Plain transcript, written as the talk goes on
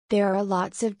There are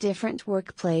lots of different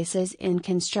workplaces in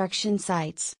construction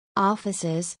sites,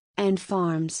 offices, and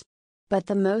farms. But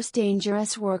the most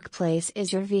dangerous workplace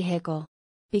is your vehicle.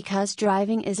 Because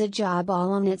driving is a job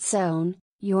all on its own,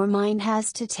 your mind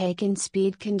has to take in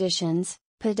speed conditions,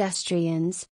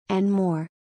 pedestrians, and more.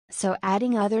 So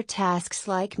adding other tasks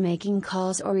like making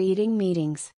calls or eating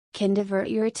meetings, can divert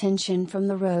your attention from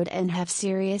the road and have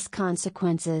serious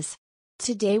consequences.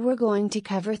 Today we're going to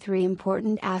cover 3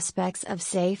 important aspects of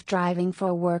safe driving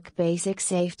for work: basic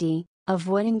safety,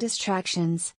 avoiding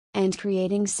distractions, and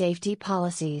creating safety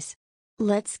policies.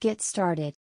 Let's get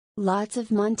started. Lots of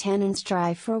Montanans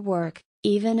drive for work,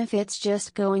 even if it's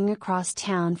just going across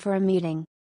town for a meeting.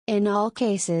 In all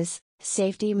cases,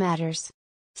 safety matters.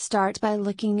 Start by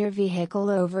looking your vehicle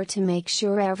over to make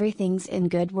sure everything's in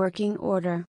good working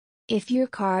order. If your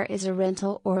car is a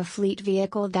rental or a fleet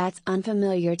vehicle that's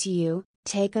unfamiliar to you,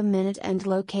 take a minute and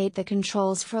locate the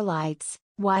controls for lights,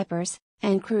 wipers,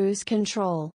 and cruise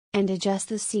control, and adjust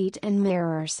the seat and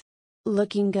mirrors.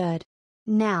 Looking good.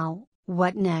 Now,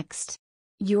 what next?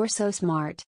 You're so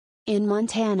smart. In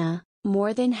Montana,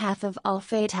 more than half of all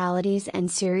fatalities and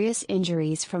serious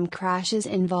injuries from crashes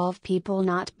involve people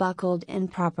not buckled in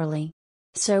properly.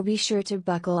 So be sure to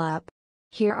buckle up.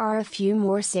 Here are a few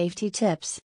more safety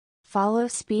tips. Follow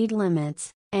speed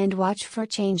limits, and watch for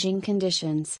changing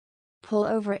conditions. Pull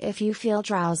over if you feel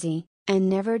drowsy, and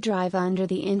never drive under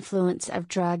the influence of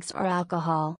drugs or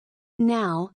alcohol.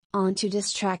 Now, on to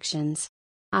distractions.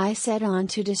 I said on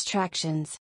to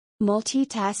distractions.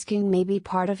 Multitasking may be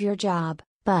part of your job,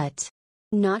 but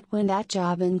not when that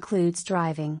job includes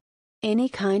driving. Any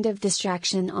kind of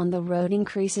distraction on the road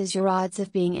increases your odds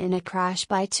of being in a crash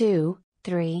by 2,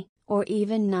 3, or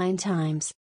even 9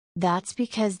 times. That's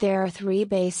because there are 3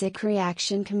 basic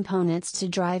reaction components to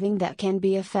driving that can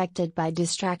be affected by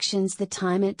distractions: the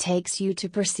time it takes you to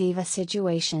perceive a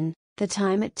situation, the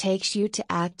time it takes you to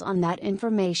act on that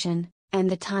information, and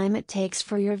the time it takes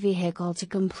for your vehicle to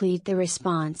complete the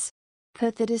response.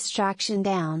 Put the distraction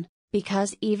down,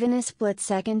 because even a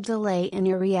split-second delay in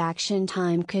your reaction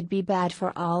time could be bad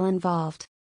for all involved.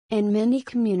 In many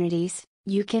communities,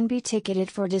 you can be ticketed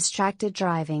for distracted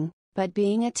driving, but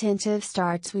being attentive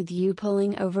starts with you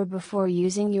pulling over before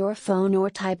using your phone or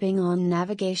typing on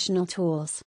navigational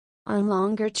tools. On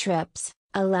longer trips,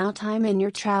 allow time in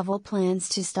your travel plans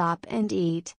to stop and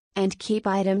eat, and keep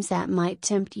items that might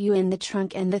tempt you in the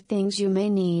trunk and the things you may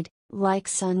need, like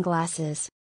sunglasses.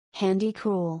 Handy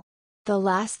cool. The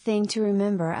last thing to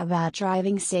remember about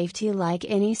driving safety: like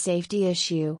any safety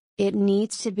issue, it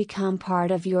needs to become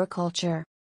part of your culture.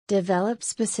 Develop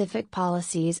specific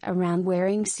policies around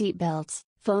wearing seatbelts,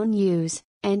 phone use,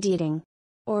 and eating.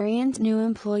 Orient new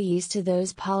employees to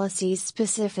those policies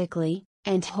specifically,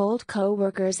 and hold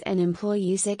co-workers and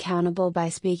employees accountable by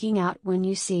speaking out when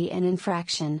you see an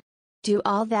infraction. Do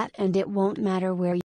all that and it won't matter where